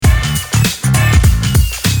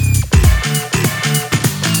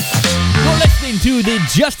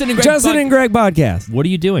Justin and Greg and Greg podcast. What are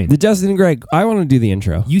you doing? The Justin and Greg. I want to do the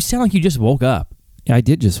intro. You sound like you just woke up. I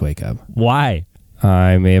did just wake up. Why?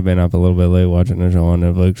 I may have been up a little bit late watching a show on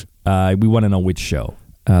Netflix. We want to know which show.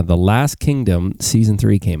 The Last Kingdom season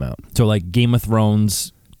 3 came out. So like Game of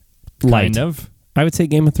Thrones, Light. kind of? I would say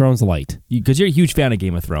Game of Thrones light. Because you're a huge fan of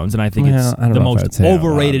Game of Thrones, and I think it's I don't the know if I would most say that.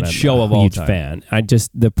 overrated show of all huge time. Fan.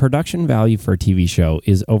 The production value for a TV show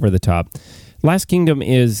is over the top. Last Kingdom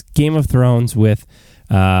is Game of Thrones with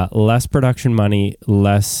less production money,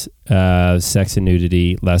 less sex and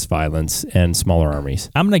nudity, less violence, and smaller armies.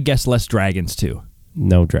 I'm going to guess less dragons, too.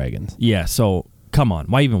 No dragons. Yeah, so come on.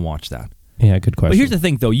 Why even watch that? Yeah, good question. But here's the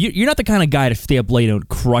thing, though. You're not the kind of guy to stay up late and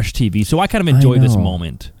crush TV, so I kind of enjoy this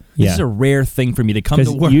moment. This is a rare thing for me to come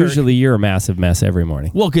to work. Usually you're a massive mess every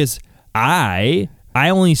morning. Well, because I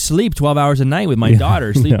only sleep 12 hours a night with my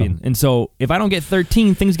daughter sleeping. And so if I don't get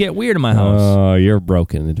 13, things get weird in my house. Oh, you're a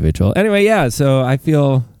broken individual. Anyway, yeah, so I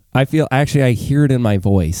feel actually I hear it in my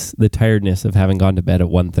voice, the tiredness of having gone to bed at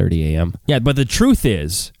 1:30 a.m. Yeah, but the truth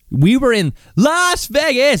is, we were in Las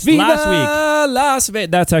Vegas last week. Las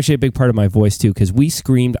Vegas. That's actually a big part of my voice, too, because we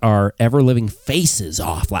screamed our ever-living faces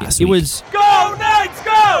off last week. It was... Go, Knights,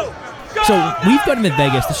 go! Go! So we've gone to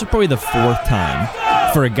Vegas. This is probably the 4th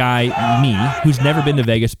time for a guy, me, who's never been to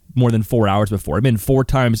Vegas more than 4 hours before. I've been 4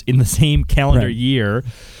 times in the same calendar year,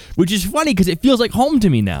 which is funny because it feels like home to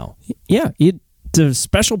me now. Yeah, it's a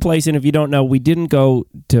special place, and if you don't know, we didn't go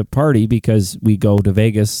to party because we go to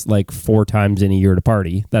Vegas like 4 times in a year to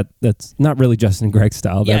party. That's not really Justin and Greg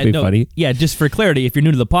style. That'd be funny. Yeah, just for clarity, if you're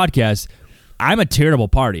new to the podcast, I'm a terrible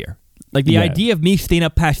partier. Like the idea of me staying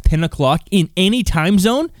up past 10 o'clock in any time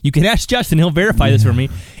zone, you can ask Justin, he'll verify this for me.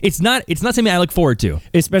 It's not something I look forward to.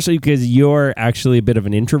 Especially because you're actually a bit of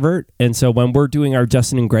an introvert. And so when we're doing our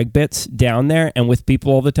Justin and Greg bits down there and with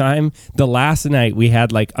people all the time, the last night we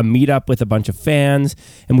had like a meetup with a bunch of fans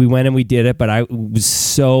and we went and we did it. But I was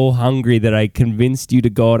so hungry that I convinced you to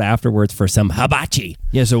go out afterwards for some hibachi.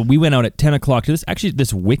 Yeah, so we went out at 10 o'clock to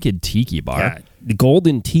this wicked tiki bar. Yeah. The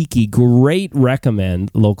Golden Tiki, great recommend,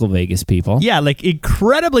 local Vegas people. Yeah, like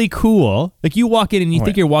incredibly cool. Like you walk in and you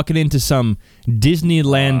think you're walking into some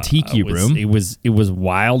Disneyland tiki room. It was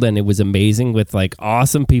wild and it was amazing with like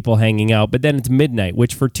awesome people hanging out. But then it's midnight,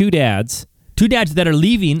 which for two dads that are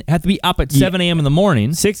leaving have to be up at 7 a.m. in the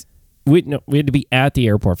morning. We had to be at the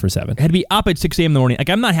airport for 7. Had to be up at 6 a.m. in the morning. Like,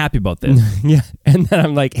 I'm not happy about this. Yeah. And then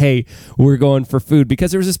I'm like, hey, we're going for food. Because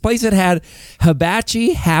there was this place that had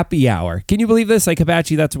hibachi happy hour. Can you believe this? Like,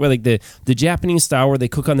 hibachi, that's where, like, the Japanese style where they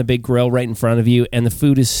cook on the big grill right in front of you, and the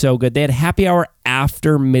food is so good. They had happy hour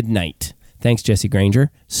after midnight. Thanks, Jesse Granger.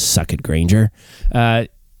 Suck it, Granger. And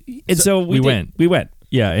so we went. We went.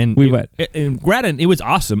 Yeah, and we went. And granted, it was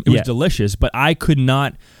awesome. It was delicious, but I could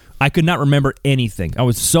not remember anything. I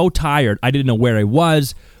was so tired. I didn't know where I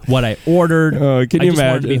was, what I ordered. Can you imagine?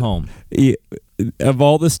 Wanted to be home. Of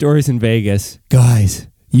all the stories in Vegas, guys,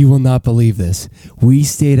 you will not believe this. We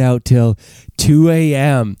stayed out till 2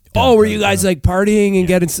 a.m. Oh, were you guys like partying and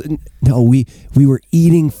getting... No, we were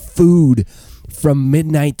eating food from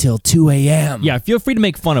midnight till 2 a.m. Yeah, feel free to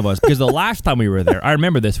make fun of us because the last time we were there, I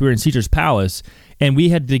remember this, we were in Caesar's Palace and we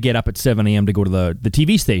had to get up at 7 a.m. to go to the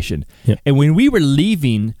TV station. Yeah. And when we were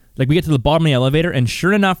leaving... Like, we get to the bottom of the elevator, and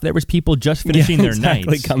sure enough, there was people just finishing their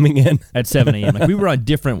nights. Coming in. At 7 a.m. Like, we were on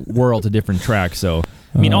different worlds, a different track, so,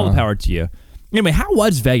 I mean, all the power to you. Anyway, how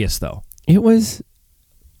was Vegas, though? It was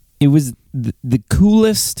the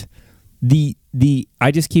coolest,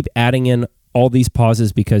 I just keep adding in all these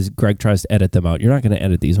pauses because Greg tries to edit them out. You're not going to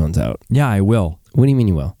edit these ones out. Yeah, I will. What do you mean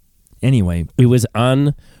you will? Anyway. It was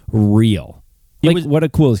unreal. What a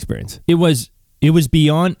cool experience. It was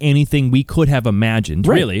beyond anything we could have imagined,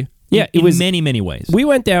 really. Yeah, it was many, many ways. We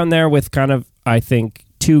went down there with kind of, I think,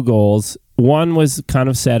 2 goals. One was kind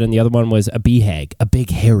of set, and the other one was a BHAG, a big,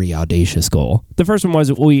 hairy, audacious goal. The first one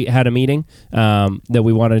was we had a meeting that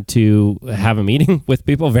we wanted to have a meeting with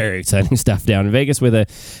people. Very exciting stuff down in Vegas with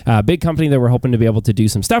a big company that we're hoping to be able to do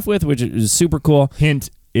some stuff with, which is super cool. Hint.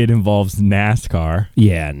 It involves NASCAR.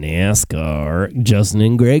 Yeah, NASCAR. Justin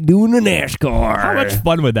and Greg doing a NASCAR. How much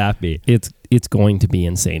fun would that be? It's going to be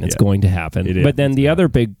insane. It's going to happen. But then the other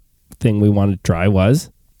big thing we wanted to try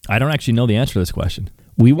was... I don't actually know the answer to this question.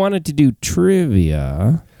 We wanted to do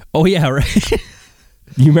trivia. Oh, yeah, right.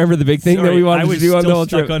 You remember the big thing that we wanted to do on the whole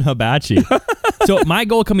trip? I was stuck on hibachi. So my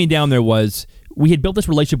goal coming down there was... we had built this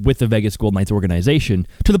relationship with the Vegas Golden Knights organization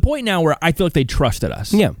to the point now where I feel like they trusted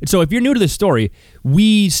us. Yeah. So if you're new to this story,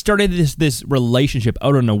 we started this relationship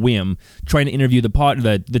out on a whim, trying to interview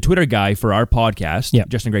the Twitter guy for our podcast,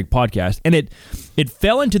 Justin and Greg podcast, and it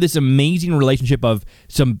fell into this amazing relationship of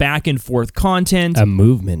some back and forth content, a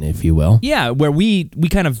movement, if you will. Yeah, where we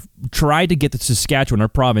kind of tried to get the Saskatchewan, our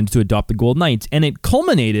province, to adopt the Golden Knights, and it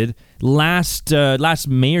culminated last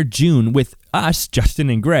May or June with us, Justin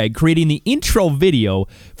and Greg, creating the intro video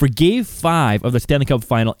for Game 5 of the Stanley Cup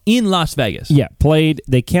Final in Las Vegas. Yeah, played.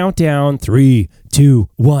 They count down 3, 2,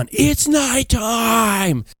 1. It's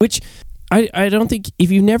nighttime. Which I don't think,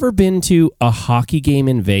 if you've never been to a hockey game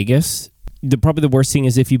in Vegas, probably the worst thing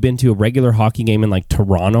is if you've been to a regular hockey game in like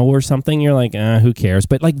Toronto or something, you're like, who cares?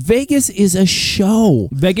 But like Vegas is a show.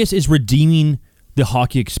 Vegas is redeeming the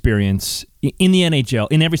hockey experience in the NHL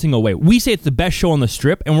in every single way. We say it's the best show on the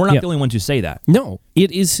Strip, and we're not the only ones who say that. No,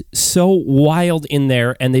 it is so wild in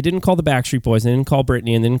there, and they didn't call the Backstreet Boys, they didn't call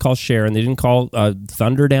Britney, and they didn't call Cher, and they didn't call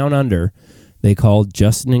Thunder Down Under. They called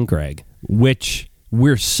Justin and Greg. Which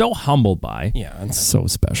we're so humbled by. Yeah, it's so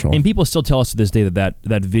special. And people still tell us to this day that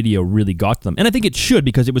video really got to them. And I think it should,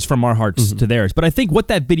 because it was from our hearts to theirs. But I think what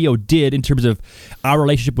that video did in terms of our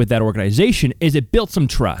relationship with that organization is it built some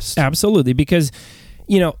trust. Absolutely, because,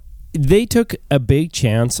 they took a big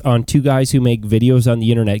chance on two guys who make videos on the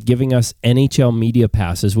internet giving us NHL media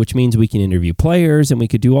passes, which means we can interview players and we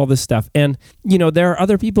could do all this stuff. And, there are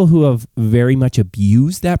other people who have very much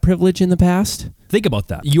abused that privilege in the past. Think about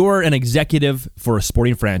that. You're an executive for a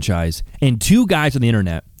sporting franchise, and two guys on the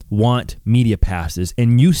internet want media passes,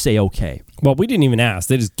 and you say okay. Well, we didn't even ask.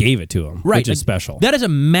 They just gave it to them, which is special. That is a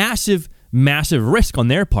massive risk on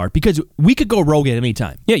their part, because we could go rogue at any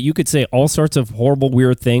time. Yeah, you could say all sorts of horrible,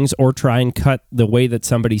 weird things or try and cut the way that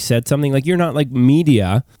somebody said something. Like, you're not like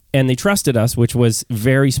media, and they trusted us, which was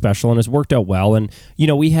very special and has worked out well. And,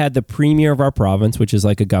 we had the Premier of our province, which is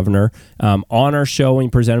like a governor, on our show,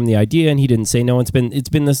 and presented him the idea, and he didn't say no. It's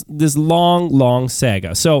been this long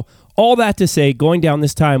saga. So all that to say, going down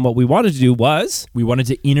this time, what we wanted to do was we wanted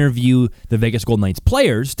to interview the Vegas Golden Knights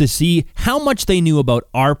players to see how much they knew about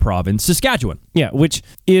our province, Saskatchewan. Yeah, which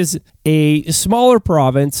is a smaller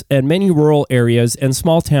province and many rural areas and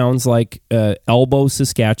small towns like Elbow,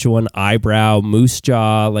 Saskatchewan, Eyebrow, Moose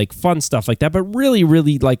Jaw, like fun stuff like that, but really,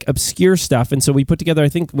 really like obscure stuff. And so we put together, I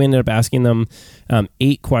think we ended up asking them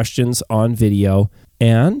 8 questions on video.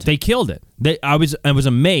 And they killed it. I was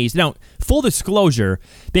amazed. Now, full disclosure,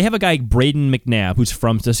 they have a guy, Braden McNabb, who's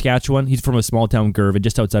from Saskatchewan. He's from a small town, Gervin,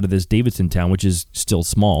 just outside of this Davidson town, which is still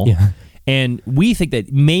small. Yeah. And we think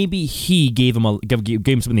that maybe he gave him some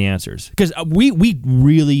of the answers, because we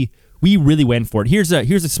really went for it. Here's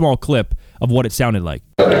a small clip of what it sounded like.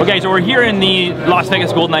 Okay, so we're here in the Las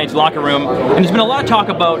Vegas Golden Knights locker room, and there's been a lot of talk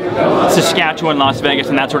about Saskatchewan, Las Vegas,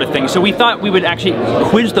 and that sort of thing. So we thought we would actually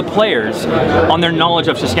quiz the players on their knowledge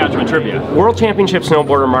of Saskatchewan trivia. World Championship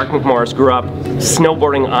snowboarder Mark McMorris grew up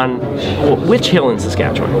snowboarding on which hill in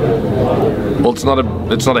Saskatchewan? Well, it's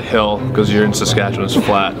not a hill, because you're in Saskatchewan. It's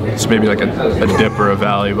flat. It's maybe like a dip or a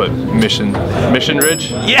valley, but Mission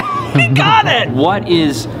Ridge. Yeah, you got it. What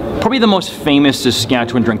is probably the most famous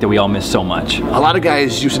Saskatchewan drink that we all miss so much? A lot of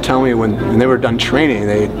guys used to tell me when they were done training,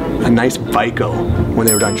 they a nice Vico when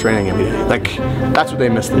they were done training every day. Like, that's what they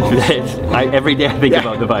missed the most. Every day I think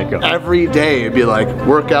about the Vico. Every day it'd be like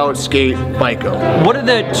workout, skate, Vico. What are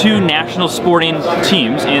the 2 national sporting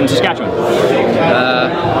teams in Saskatchewan?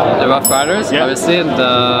 The Rough Riders, obviously, and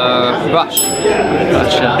the Rush.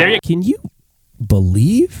 Can you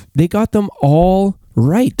believe they got them all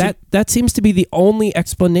right? That seems to be the only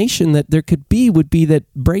explanation that there could be, would be that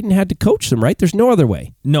Braden had to coach them, right? There's no other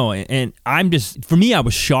way. No, and I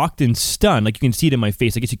was shocked and stunned. Like, you can see it in my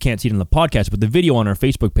face. I guess you can't see it in the podcast, but the video on our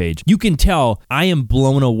Facebook page, you can tell I am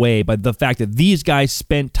blown away by the fact that these guys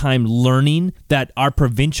spent time learning that our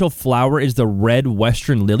provincial flower is the red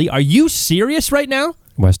Western lily. Are you serious right now?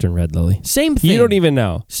 Western red lily. Same thing. You don't even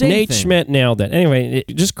know. Nate thing. Schmidt nailed it. Anyway,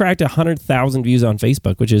 it just cracked 100,000 views on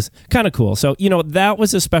Facebook, which is kind of cool. So, that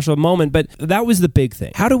was a special moment, but that was the big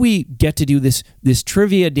thing. How do we get to do this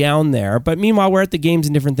trivia down there? But meanwhile, we're at the games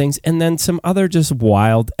and different things, and then some other just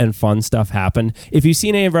wild and fun stuff happened. If you've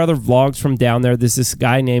seen any of our other vlogs from down there, there's this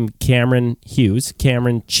guy named Cameron Hughes.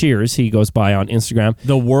 Cameron Cheers, he goes by on Instagram.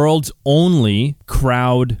 The world's only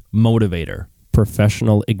crowd motivator.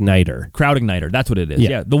 Professional igniter. Crowd igniter. That's what it is.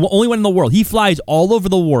 Yeah. The only one in the world. He flies all over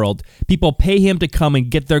the world. People pay him to come and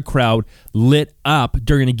get their crowd lit up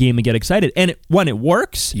during a game and get excited. And 1, it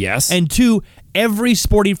works. Yes. And 2, every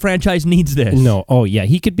sporting franchise needs this. No. Oh, yeah.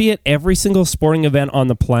 He could be at every single sporting event on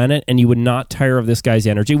the planet, and you would not tire of this guy's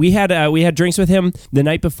energy. We had drinks with him the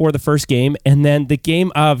night before the first game, and then the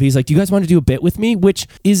game of, he's like, do you guys want to do a bit with me? Which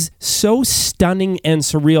is so stunning and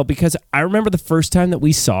surreal, because I remember the first time that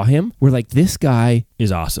we saw him, we're like, this guy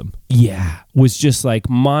is awesome. Yeah. Was just like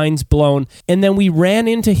minds blown. And then we ran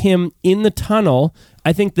into him in the tunnel.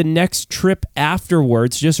 I think the next trip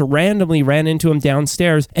afterwards, just randomly ran into him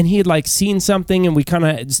downstairs, and he had like seen something, and we kind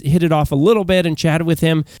of hit it off a little bit and chatted with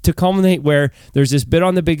him to culminate where there's this bit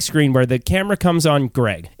on the big screen where the camera comes on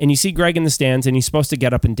Greg, and you see Greg in the stands, and he's supposed to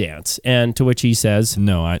get up and dance, and to which he says,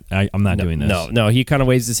 "No, I'm not doing this." No. He kind of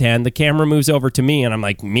waves his hand. The camera moves over to me, and I'm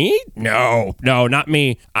like, "Me? No, not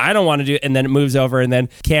me. I don't want to do it." And then it moves over, and then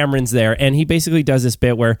Cameron's there, and he basically does this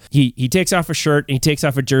bit where he takes off a shirt, and he takes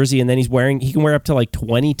off a jersey, and then he can wear up to like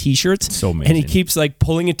 20 t-shirts. So amazing. And he keeps like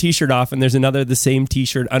pulling a t-shirt off, and there's another the same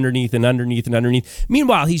t-shirt underneath and underneath and underneath.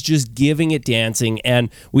 Meanwhile, he's just giving it dancing, and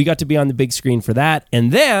we got to be on the big screen for that.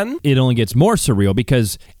 And then it only gets more surreal,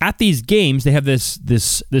 because at these games they have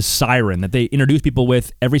this siren that they introduce people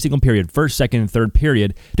with every single period, first, second, and third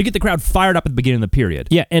period, to get the crowd fired up at the beginning of the period.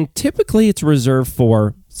 Yeah, and typically it's reserved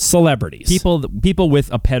for celebrities, people with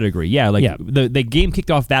a pedigree. The game kicked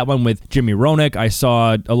off that one with Jimmy Roenick. I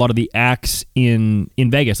saw a lot of the acts in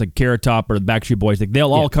Vegas, like Carrot Top or the Backstreet Boys. Like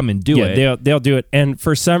they'll all come and do it. They'll do it. And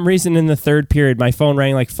for some reason in the third period, my phone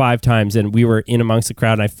rang like 5 times, and we were in amongst the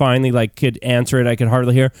crowd, and I finally like could answer it. I could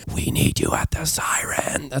hardly hear, "We need you at the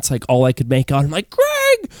siren." That's like all I could make out. I'm like,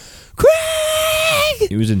 Greg.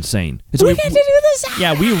 It was insane. We get to do this.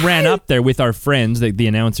 Yeah, we ran up there with our friends, the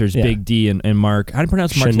announcers, Big D and Mark. How do you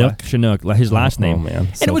pronounce Mark? Chinook, his last name. Oh, man.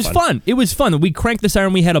 And it was fun. It was fun. We cranked the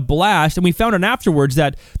siren. We had a blast, and we found out afterwards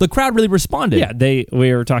that the crowd really responded. Yeah,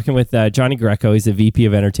 we were talking with Johnny Greco. He's the VP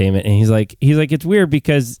of Entertainment, and he's like, it's weird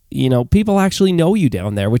because, people actually know you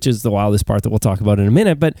down there, which is the wildest part that we'll talk about in a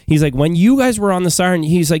minute. But he's like, when you guys were on the siren,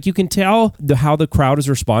 he's like, you can tell how the crowd is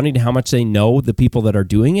responding to how much they know the people that are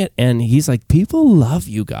doing it. And he's like, people love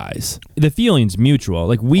you guys. The feeling's mutual.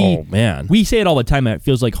 Like we say it all the time. It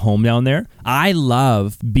feels like home down there. I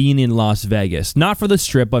love being in Las Vegas, not for the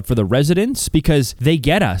Strip, but for the residents, because they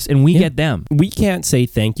get us and we get them. We can't say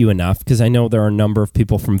thank you enough, because I know there are a number of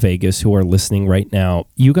people from Vegas who are listening right now.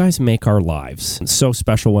 You guys make our lives so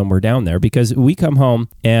special when we're down there, because we come home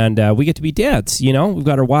and we get to be dads. We've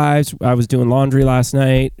got our wives. I was doing laundry last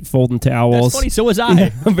night, folding towels. That's funny. So was I.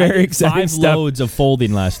 Very exciting 5 stuff. loads of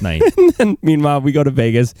folding last night. And meanwhile, we go to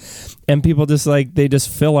Vegas, and people they just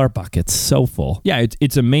fill our buckets so full. Yeah,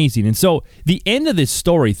 it's amazing. And so the end of this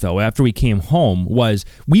story, though, after we came home, was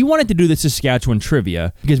we wanted to do the Saskatchewan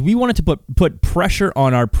trivia because we wanted to put pressure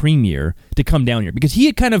on our premier to come down here, because he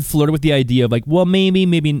had kind of flirted with the idea of like, well,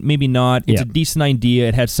 maybe not. It's a decent idea.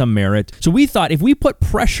 It has some merit. So we thought if we put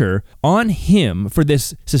pressure on him for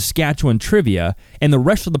this Saskatchewan trivia and the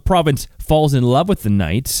rest of the province falls in love with the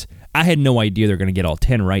Knights, I had no idea they're going to get all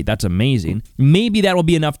 10 right. That's amazing. Maybe that will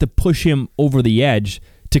be enough to push him over the edge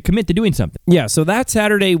to commit to doing something. Yeah, so that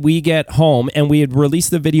Saturday we get home, and we had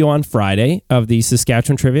released the video on Friday of the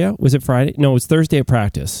Saskatchewan trivia. Was it Friday? No, it was Thursday at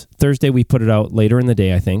practice. Thursday we put it out later in the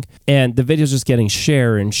day, I think. And the video's just getting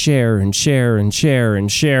share, and it's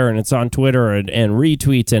on Twitter and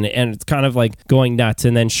retweets, and it's kind of like going nuts.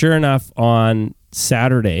 And then sure enough, on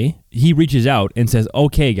Saturday, he reaches out and says,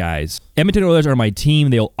 okay, guys, Edmonton Oilers are my team.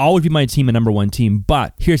 They'll always be my team, a number 1 team.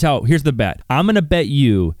 But here's the bet. I'm going to bet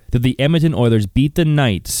you that the Edmonton Oilers beat the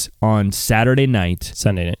Knights on Sunday night.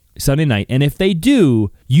 And if they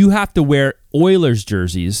do, you have to wear Oilers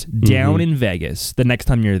jerseys down in Vegas the next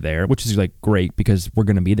time you're there, which is like great because we're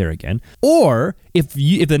going to be there again. Or if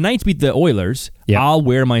the Knights beat the Oilers, I'll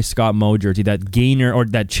wear my Scott Moe jersey, that gainer or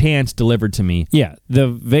that chance delivered to me. Yeah, the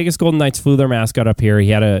Vegas Golden Knights flew their mascot up here. He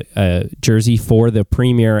had a jersey for the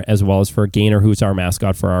Premier as well as for Gainer, who's our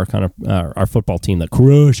mascot for our kind of our football team that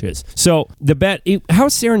crushes. So the bet, how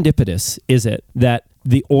serendipitous is it that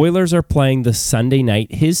the Oilers are playing the Sunday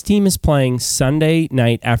night? His team is playing Sunday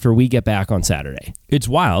night after we get back on Saturday. It's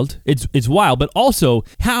wild. It's wild, but also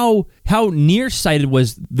how nearsighted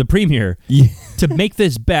was the Premier to make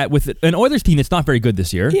this bet with an Oilers team that's not very good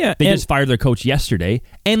this year. Yeah, they just fired their coach yesterday,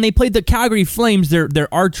 and they played the Calgary Flames,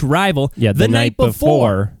 their arch rival, the night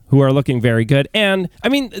before. who are looking very good. And, I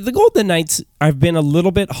mean, the Golden Knights have been a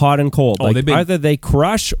little bit hot and cold. Oh, they've been- either they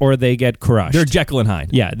crush or they get crushed. They're Jekyll and Hyde.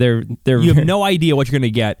 Yeah, they're You have no idea what you're going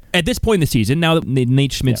to get at this point in the season. Now that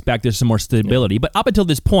Nate Schmidt's back, there's some more stability. But up until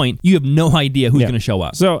this point, you have no idea who's going to show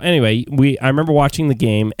up. So anyway, I remember watching the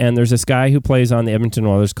game, and there's this guy who plays on the Edmonton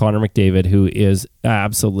Oilers, Connor McDavid, who is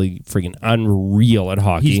absolutely freaking unreal at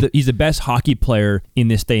hockey. He's the best hockey player in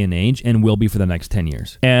this day and age, and will be for the next 10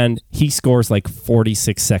 years. And he scores like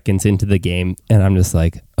 46 seconds into the game, and I'm just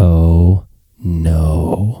like, oh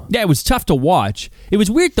no. Yeah, it was tough to watch. It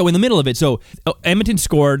was weird, though, in the middle of it. So Edmonton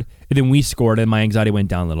scored, and then we scored, and my anxiety went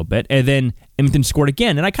down a little bit. And then Edmonton scored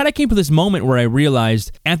again. And I kind of came to this moment where I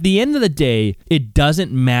realized, at the end of the day, it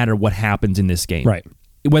doesn't matter what happens in this game. Right.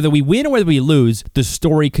 Whether we win or whether we lose, the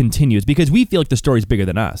story continues because we feel like the story's bigger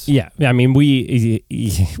than us. Yeah, I mean, we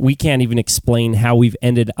can't even explain how we've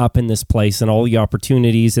ended up in this place and all the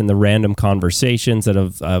opportunities and the random conversations that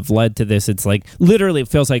have led to this. It's like, literally, it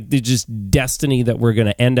feels like it's just destiny that we're going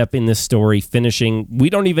to end up in this story finishing.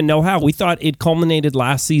 We don't even know how. We thought it culminated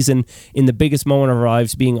last season in the biggest moment of our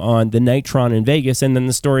lives being on the Nitron in Vegas, and then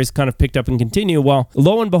the story's kind of picked up and continue. Well,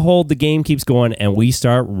 lo and behold, the game keeps going, and we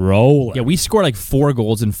start rolling. Yeah, we score like 4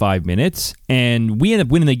 goals in 5 minutes, and we end up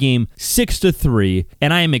winning the game 6-3,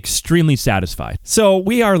 and I am extremely satisfied. So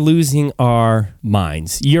we are losing our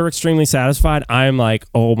minds. You're extremely satisfied. I'm like,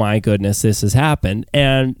 oh my goodness, this has happened.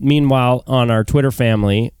 And meanwhile, on our Twitter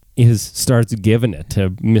family, starts giving it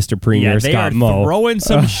to Mr. Premier Scott Moe. They are throwing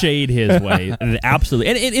some shade his way. Absolutely.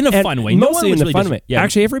 And in a fun way. Mostly in the fun way. Yeah.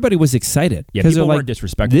 Actually, everybody was excited. Yeah, people they're weren't like,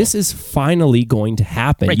 disrespectful. this is finally going to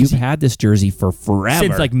happen. Right, You've had this jersey for forever.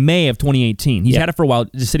 Since like May of 2018. He's had it for a while,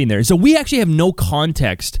 just sitting there. So we actually have no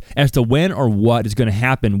context as to when or what is going to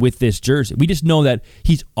happen with this jersey. We just know that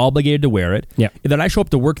he's obligated to wear it. Yeah. And then I show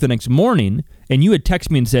up to work the next morning, and you had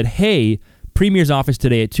texted me and said, hey, Premier's office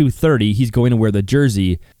today at 2:30. He's going to wear the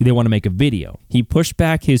jersey. They want to make a video. He pushed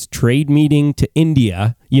back his trade meeting to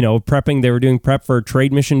India, they were doing prep for a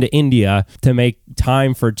trade mission to India to make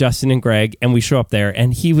time for Justin and Greg, and we show up there,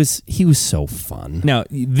 and he was so fun. Now,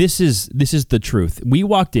 this is the truth. We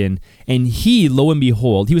walked in, and he, lo and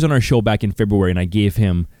behold, he was on our show back in February, and I gave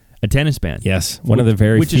him a tennis band. Yes, one of the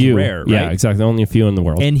very which few. Which is rare, right? Yeah, exactly. Only a few in the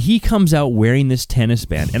world. And he comes out wearing this tennis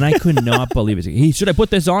band, and I could not believe it. He, should I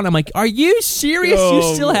put this on? I'm like, are you serious? Oh,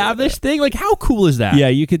 you still have this thing? Like, how cool is that? Yeah,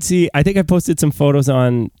 you could see, I think I posted some photos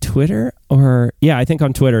on Twitter, I think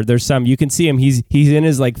on Twitter. There's some, you can see him. He's in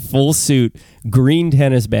his like full suit, green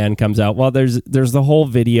tennis band comes out. Well, there's the whole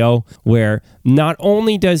video where not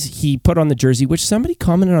only does he put on the jersey, which somebody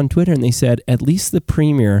commented on Twitter and they said, at least the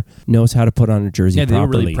Premier knows how to put on a jersey properly. Yeah, they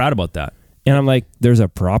were really proud about that. And I'm like, there's a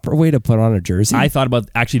proper way to put on a jersey? I thought about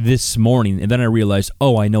actually this morning, and then I realized,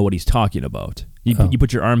 I know what he's talking about. You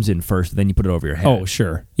put your arms in first, then you put it over your head. Oh,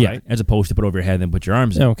 sure. Yeah. Right? As opposed to put it over your head, then put your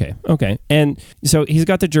arms in. Okay. And so he's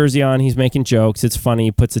got the jersey on. He's making jokes. It's funny.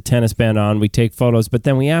 He puts a tennis band on. We take photos. But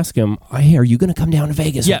then we ask him, hey, are you going to come down to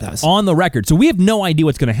Vegas with us? On the record. So we have no idea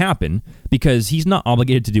what's going to happen because he's not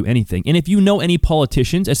obligated to do anything. And if you know any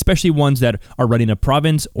politicians, especially ones that are running a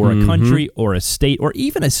province or a country or a state or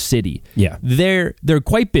even a city, they're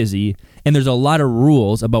quite busy. And there's a lot of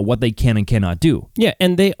rules about what they can and cannot do. Yeah,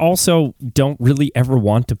 and they also don't really ever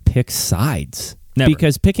want to pick sides. Never.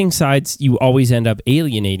 Because picking sides, you always end up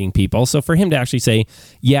alienating people. So for him to actually say,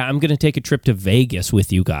 yeah, I'm going to take a trip to Vegas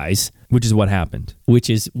with you guys. Which is what happened. Which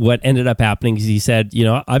is what ended up happening. He said,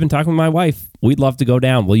 I've been talking with my wife. We'd love to go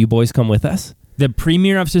down. Will you boys come with us? The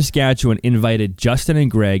Premier of Saskatchewan invited Justin and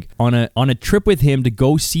Greg on a trip with him to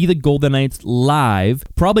go see the Golden Knights live,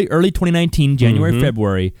 probably early 2019, January,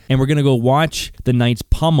 February, and we're going to go watch the Knights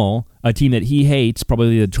pummel a team that he hates,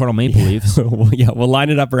 probably the Toronto Maple Leafs. We'll line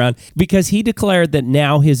it up around, because he declared that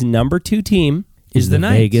now his number 2 team is the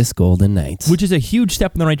Knights. Vegas Golden Knights. Which is a huge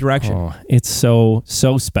step in the right direction. Oh, it's so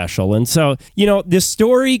special. And so, this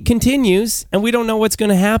story continues, and we don't know what's going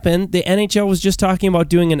to happen. The NHL was just talking about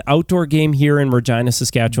doing an outdoor game here in Regina,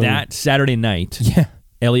 Saskatchewan. That Saturday night. Yeah.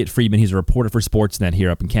 Elliot Friedman, he's a reporter for Sportsnet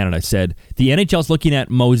here up in Canada, said the NHL's looking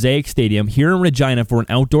at Mosaic Stadium here in Regina for an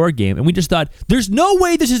outdoor game. And we just thought, there's no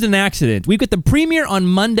way this is an accident. We've got the Premier on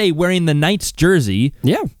Monday wearing the Knights jersey.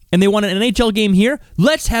 Yeah. And they want an NHL game here.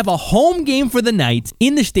 Let's have a home game for the Knights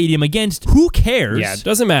in the stadium against, who cares? Yeah, it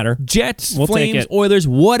doesn't matter. Jets, We'll Flames, take it. Oilers,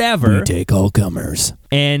 whatever. We take all comers.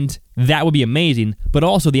 And that would be amazing. But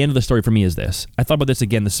also the end of the story for me is this. I thought about this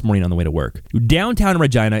again this morning on the way to work. Downtown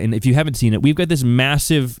Regina, and if you haven't seen it, we've got this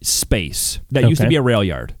massive space that used to be a rail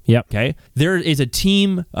yard. Yep. Okay. There is a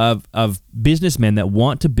team of businessmen that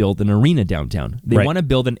want to build an arena downtown. They want to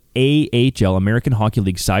build an AHL, American Hockey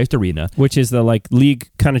League sized arena. Which is the league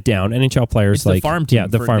kind of down. NHL players it's the farm team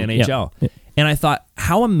for the NHL. Yeah. And I thought,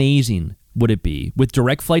 how amazing would it be with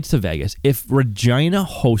direct flights to Vegas if Regina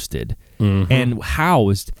hosted and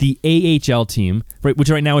housed the AHL team, right, which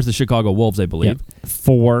right now is the Chicago Wolves, I believe,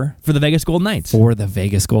 for the Vegas Golden Knights. For the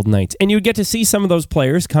Vegas Golden Knights. And you'd get to see some of those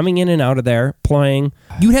players coming in and out of there, playing.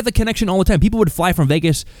 You'd have the connection all the time. People would fly from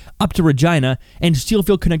Vegas up to Regina and still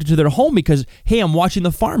feel connected to their home because, hey, I'm watching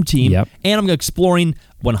the farm team and I'm exploring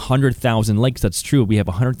 100,000 lakes. That's true. We have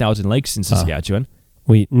 100,000 lakes in Saskatchewan.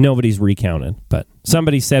 Nobody's recounted, but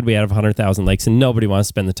somebody said we had 100,000 lakes, and nobody wants to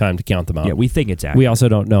spend the time to count them out. Yeah, we think it's accurate. We also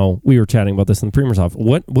don't know. We were chatting about this in the Premier's office.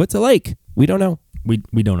 What's a lake? We don't know. We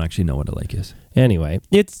don't actually know what a lake is. Anyway,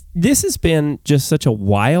 this has been just such a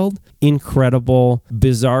wild, incredible,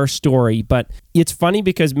 bizarre story, but it's funny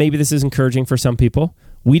because maybe this is encouraging for some people.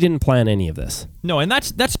 We didn't plan any of this. No, and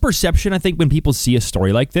that's perception, I think, when people see a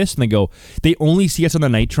story like this and they only see us on the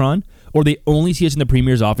Nitron or they only see us in the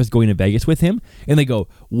Premier's office going to Vegas with him and they go,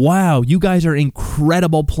 wow, you guys are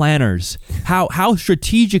incredible planners. How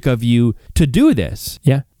strategic of you to do this.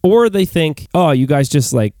 Yeah. Or they think, oh, you guys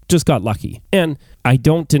just got lucky. And I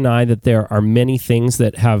don't deny that there are many things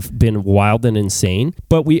that have been wild and insane,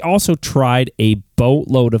 but we also tried a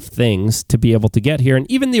boatload of things to be able to get here. And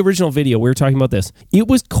even the original video, we were talking about this. It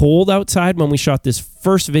was cold outside when we shot this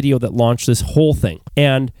first video that launched this whole thing.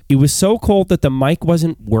 And it was so cold that the mic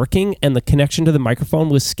wasn't working and the connection to the microphone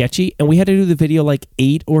was sketchy. And we had to do the video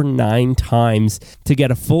 8 or 9 times to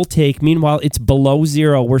get a full take. Meanwhile, it's below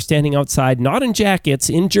zero. We're standing outside, not in jackets,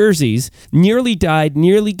 in jerseys, nearly died,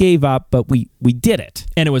 nearly gave up, but we did it.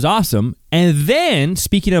 And it was awesome. And then,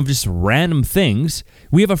 speaking of just random things,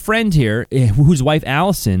 we have a friend here whose wife,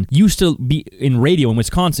 Allison, used to be in radio in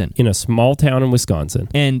Wisconsin. In a small town in Wisconsin.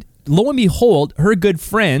 And lo and behold, her good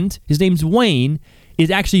friend, his name's Wayne, is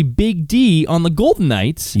actually Big D on the Golden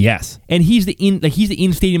Knights. Yes. And he's the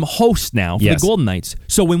in-stadium host now for the Golden Knights.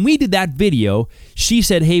 So when we did that video, she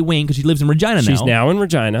said, hey, Wayne, because she lives in Regina now. She's now in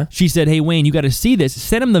Regina. She said, hey, Wayne, you got to see this.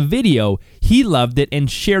 Send him the video. He loved it and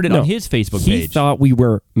shared it on his Facebook page. He thought we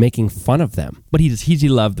were making fun of them. But he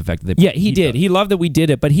loved the fact that they... Yeah, he did. He loved that we did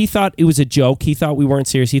it, but he thought it was a joke. He thought we weren't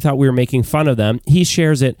serious. He thought we were making fun of them. He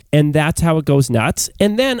shares it, and that's how it goes nuts.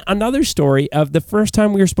 And then another story of the first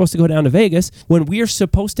time we were supposed to go down to Vegas, when we are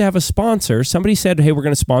supposed to have a sponsor, somebody said, hey, we're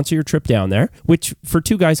going to sponsor your trip down there, which for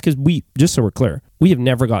two guys, because just so we're clear, we have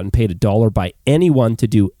never gotten paid $1 by anyone to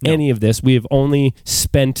do any of this. We have only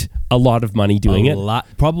spent a lot of money doing it.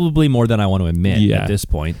 Probably more than I want to admit at this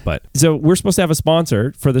point. But so we're supposed to have a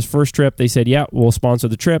sponsor for this first trip. They said, yeah, we'll sponsor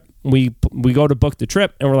the trip. We go to book the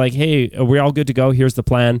trip, and we're like, hey, are we all good to go? Here's the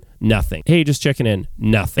plan. Nothing. Hey, just checking in.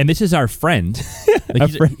 Nothing. And this is our friend.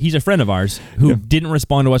 He's a friend of ours who didn't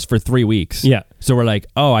respond to us for 3 weeks. Yeah. So we're like,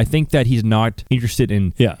 oh, I think that he's not interested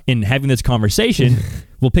in having this conversation.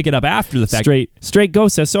 We'll pick it up after the fact. Straight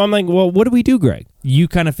ghost us. So I'm like, well, what do we do, Greg? You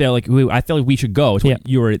kind of feel like, I feel like we should go. It's what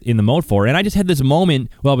you were in the mode for. And I just had this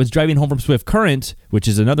moment while I was driving home from Swift Current, which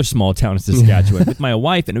is another small town in Saskatchewan, with my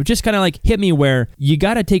wife. And it just kind of hit me where you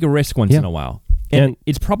got to take a risk once in a while. And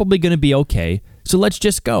it's probably going to be okay. So let's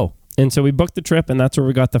just go. And so we booked the trip, and that's where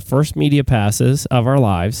we got the first media passes of our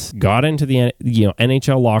lives, got into the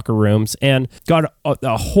NHL locker rooms, and got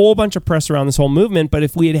a whole bunch of press around this whole movement. But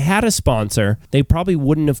if we had had a sponsor, they probably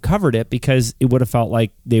wouldn't have covered it because it would have felt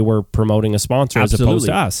like they were promoting a sponsor as opposed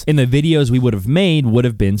to us. And the videos we would have made would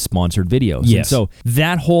have been sponsored videos. Yes. And so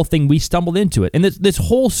that whole thing, we stumbled into it. And this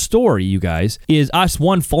whole story, you guys, is us,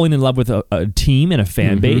 one, falling in love with a team and a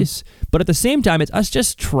fan base. But at the same time, it's us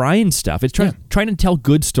just trying stuff. It's trying to tell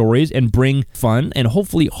good stories and bring fun and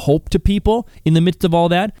hopefully hope to people in the midst of all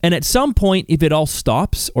that. And at some point, if it all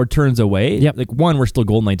stops or turns away, one, we're still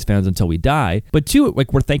Golden Knights fans until we die. But two,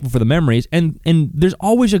 we're thankful for the memories. And there's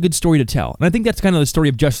always a good story to tell. And I think that's kind of the story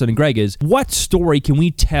of Justin and Greg is, what story can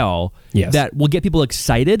we tell that will get people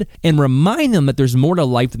excited and remind them that there's more to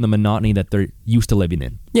life than the monotony that they're used to living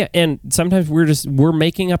in? Yeah, and sometimes we're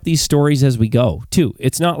making up these stories as we go, too.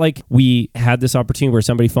 It's not like we had this opportunity where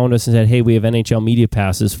somebody phoned us and said, hey, we have NHL media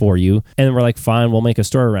passes for you. And we're like, fine, we'll make a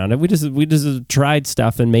story around it. We just tried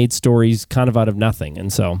stuff and made stories kind of out of nothing.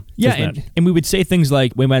 And so... Yeah, and we would say things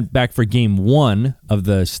like, we went back for game 1 of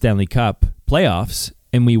the Stanley Cup playoffs,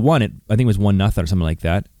 and we won it. I think it was 1-0 or something like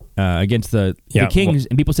that. against the Kings,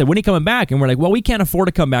 and people said, when are you coming back? And we're like, well, we can't afford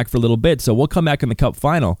to come back for a little bit, so we'll come back in the Cup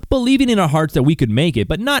final. Believing in our hearts that we could make it,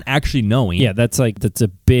 but not actually knowing. Yeah, that's a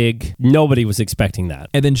big, nobody was expecting that.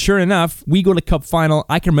 And then sure enough, we go to Cup final.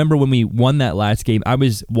 I can remember when we won that last game, I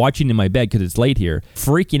was watching in my bed because it's late here,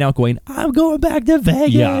 freaking out going, I'm going back to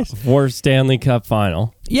Vegas. Yeah, for Stanley Cup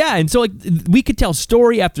final. Yeah, and so like we could tell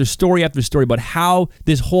story after story after story about how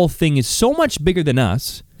this whole thing is so much bigger than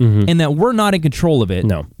us, and that we're not in control of it.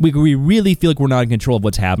 No. We really feel like we're not in control of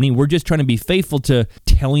what's happening. We're just trying to be faithful to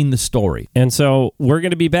telling the story. And so we're going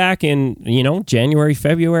to be back in, January,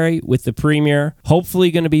 February with the Premier. Hopefully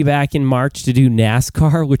going to be back in March to do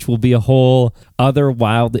NASCAR, which will be a whole other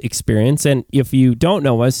wild experience. And if you don't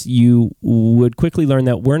know us, you would quickly learn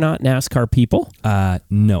that we're not NASCAR people.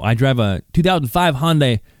 No, I drive a 2005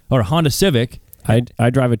 Honda Civic. I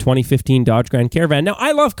drive a 2015 Dodge Grand Caravan. Now,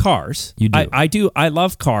 I love cars. You do. I do. I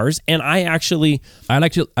love cars, and I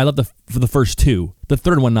love for the first two. The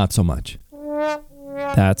third one, not so much.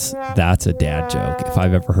 That's a dad joke if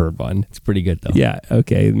I've ever heard one. It's pretty good though. Yeah.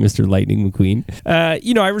 Okay, Mr. Lightning McQueen.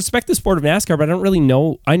 I respect the sport of NASCAR, but I don't really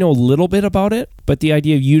know. I know a little bit about it, but the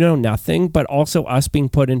idea of you know nothing, but also us being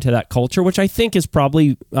put into that culture, which I think is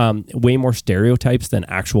probably way more stereotypes than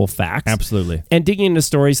actual facts. Absolutely. And digging into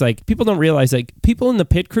stories, like people don't realize, like people in the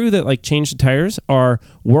pit crew that like change the tires are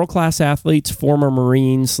world-class athletes, former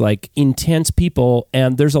Marines, like intense people,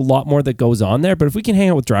 and there's a lot more that goes on there. But if we can hang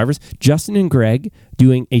out with drivers, Justin and Greg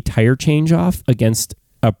doing a tire change off against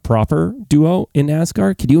a proper duo in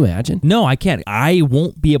NASCAR, could you imagine? No, I can't. I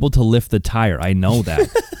won't be able to lift the tire. I know that.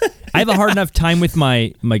 I have a hard enough time with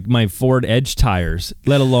my Ford Edge tires,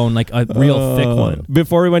 let alone like a real thick one.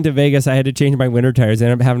 Before we went to Vegas, I had to change my winter tires. I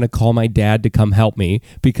ended up having to call my dad to come help me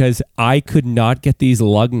because I could not get these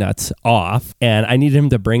lug nuts off, and I needed him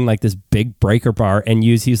to bring like this big breaker bar and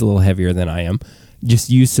he's a little heavier than I am. Just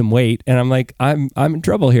use some weight, and I'm like, I'm in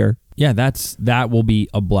trouble here. Yeah, that will be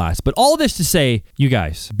a blast. But all of this to say, you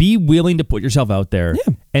guys, be willing to put yourself out there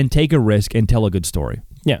and take a risk and tell a good story.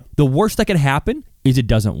 Yeah. The worst that could happen is it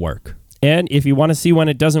doesn't work. And if you want to see when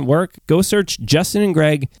it doesn't work, go search Justin and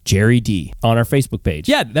Greg, Jerry D on our Facebook page.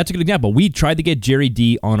 Yeah, that's a good example. We tried to get Jerry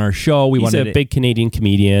D on our show. He's a big Canadian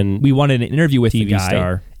comedian. We wanted an interview with the guy.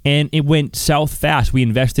 Star. And it went south fast. We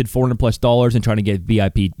invested $400+ in trying to get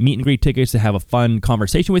VIP meet and greet tickets to have a fun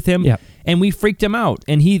conversation with him. Yeah. And we freaked him out.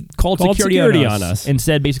 And he called security on us and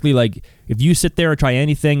said basically like, if you sit there or try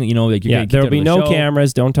anything, like you're there'll be no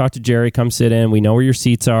cameras. Don't talk to Jerry. Come sit in. We know where your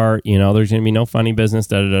seats are. There's going to be no funny business.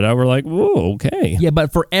 We're like, whoa, okay. Yeah,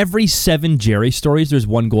 but for every 7 Jerry stories, there's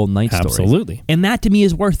one Golden Knight story. Absolutely. And that to me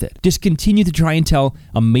is worth it. Just continue to try and tell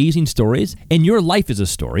amazing stories. And your life is a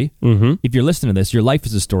story. Mm-hmm. If you're listening to this, your life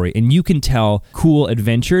is a story. And you can tell cool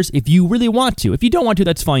adventures if you really want to. If you don't want to,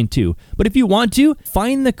 that's fine too. But if you want to,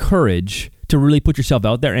 find the courage to really put yourself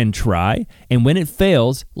out there and try. And when it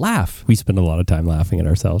fails, laugh. We spend a lot of time laughing at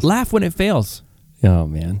ourselves. Laugh when it fails. Oh,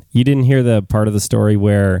 man. You didn't hear the part of the story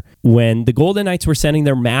where when the Golden Knights were sending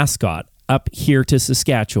their mascot up here to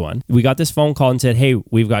Saskatchewan, we got this phone call and said, hey,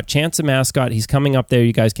 we've got Chance the mascot. He's coming up there.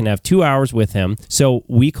 You guys can have 2 hours with him. So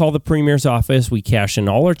we call the Premier's office. We cash in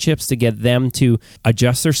all our chips to get them to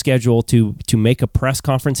adjust their schedule to make a press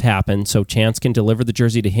conference happen so Chance can deliver the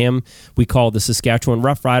jersey to him. We call the Saskatchewan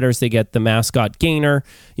Roughriders. They get the mascot Gainer,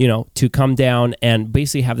 to come down and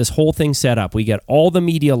basically have this whole thing set up. We get all the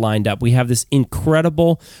media lined up. We have this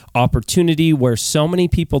incredible opportunity where so many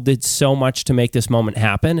people did so much to make this moment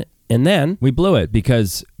happen. And then we blew it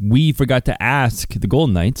because we forgot to ask the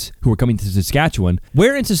Golden Knights, who were coming to Saskatchewan,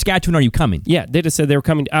 where in Saskatchewan are you coming? Yeah, they just said they were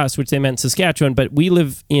coming to us, which they meant Saskatchewan, but we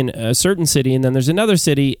live in a certain city, and then there's another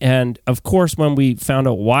city, and of course, when we found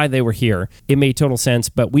out why they were here, it made total sense,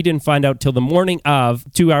 but we didn't find out till the morning of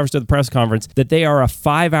 2 hours to the press conference that they are a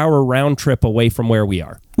 5-hour round trip away from where we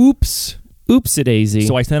are. Oops. Oopsie-daisy.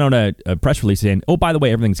 So I sent out a press release saying, oh, by the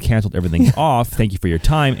way, everything's canceled, everything's off. Thank you for your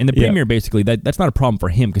time. And the Premier basically, that's not a problem for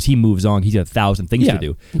him because he moves on. He's got 1,000 things to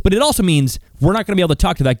do. But it also means we're not going to be able to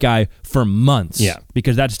talk to that guy for months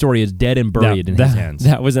because that story is dead and buried in his hands.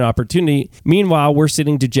 That was an opportunity. Meanwhile, we're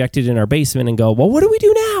sitting dejected in our basement and go, well, what do we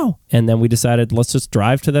do now? And then we decided, let's just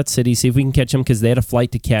drive to that city, see if we can catch him because they had a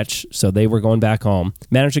flight to catch, so they were going back home.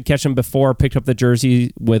 Managed to catch him before, picked up the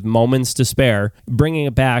jersey with moments to spare, bringing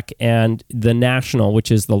it back, and the National, which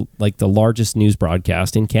is the largest news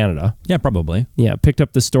broadcast in Canada. Yeah, probably. Yeah, picked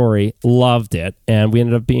up the story, loved it, and we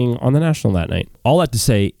ended up being on the National that night. All that to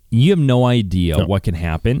say, you have no idea what can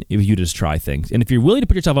happen if you just try things. And if you're willing to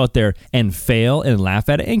put yourself out there and fail and laugh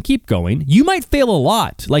at it and keep going, you might fail a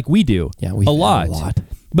lot like we do. Yeah, we fail a lot.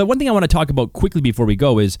 But one thing I want to talk about quickly before we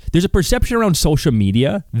go is there's a perception around social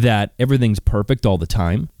media that everything's perfect all the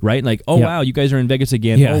time, right? Like, oh, wow, you guys are in Vegas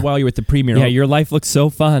again. Yeah. Oh, wow, you're at the Premier. Yeah, your life looks so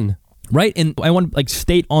fun. Right? And I want to like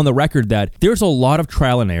state on the record that there's a lot of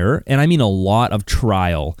trial and error, and I mean a lot of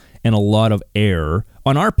trial and a lot of error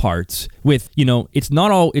on our parts with, it's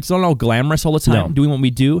not all glamorous all the time doing what we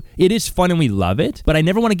do. It is fun and we love it, but I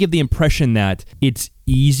never want to give the impression that it's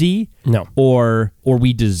easy or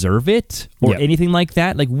we deserve it or anything like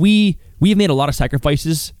that. Like we have made a lot of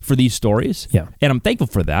sacrifices for these stories. Yeah. And I'm thankful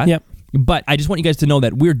for that. Yep. But I just want you guys to know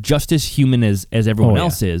that we're just as human as everyone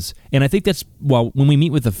else is. And I think that's, when we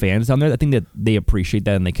meet with the fans down there, I think that they appreciate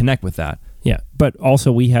that and they connect with that. Yeah, but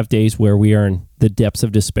also we have days where we are in the depths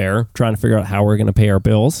of despair trying to figure out how we're going to pay our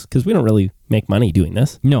bills because we don't really make money doing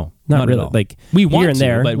this. No, not really. At all. Like we want here and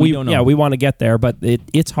there, but we don't know. Yeah, we want to get there, but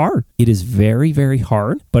it's hard. It is very, very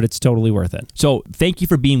hard, but it's totally worth it. So thank you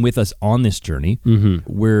for being with us on this journey.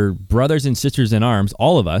 Mm-hmm. We're brothers and sisters in arms,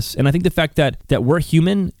 all of us. And I think the fact that we're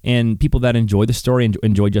human and people that enjoy the story and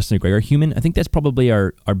enjoy Justin and Greg are human, I think that's probably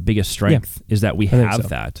our biggest strength is that we have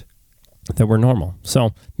that. That we're normal.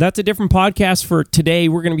 So that's a different podcast for today.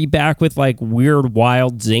 We're going to be back with like weird,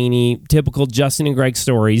 wild, zany, typical Justin and Greg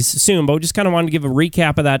stories soon. But we just kind of wanted to give a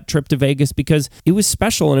recap of that trip to Vegas because it was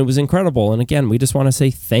special and it was incredible. And again, we just want to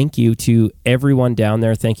say thank you to everyone down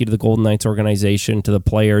there. Thank you to the Golden Knights organization, to the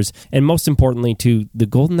players, and most importantly to the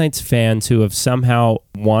Golden Knights fans who have somehow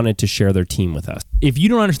wanted to share their team with us. If you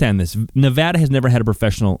don't understand this, Nevada has never had a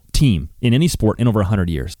professional team in any sport in over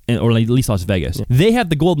 100 years, or at least Las Vegas. Yeah. They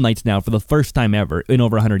have the Golden Knights now for the first time ever in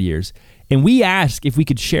over 100 years. And we asked if we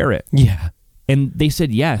could share it. Yeah. And they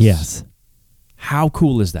said yes. Yes. How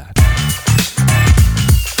cool is that?